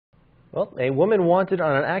Well, a woman wanted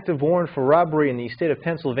on an active warrant for robbery in the state of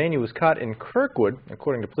Pennsylvania was caught in Kirkwood.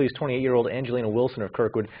 According to police, 28-year-old Angelina Wilson of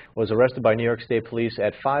Kirkwood was arrested by New York State Police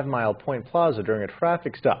at 5 Mile Point Plaza during a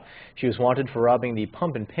traffic stop. She was wanted for robbing the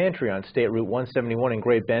Pump and Pantry on State Route 171 in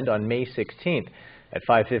Great Bend on May 16th. At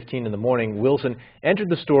 5:15 in the morning, Wilson entered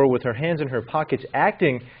the store with her hands in her pockets,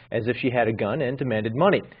 acting as if she had a gun, and demanded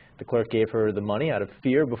money. The clerk gave her the money out of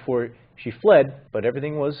fear before she fled, but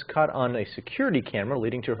everything was caught on a security camera,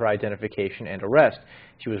 leading to her identification and arrest.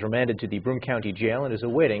 She was remanded to the Broome County Jail and is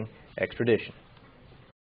awaiting extradition.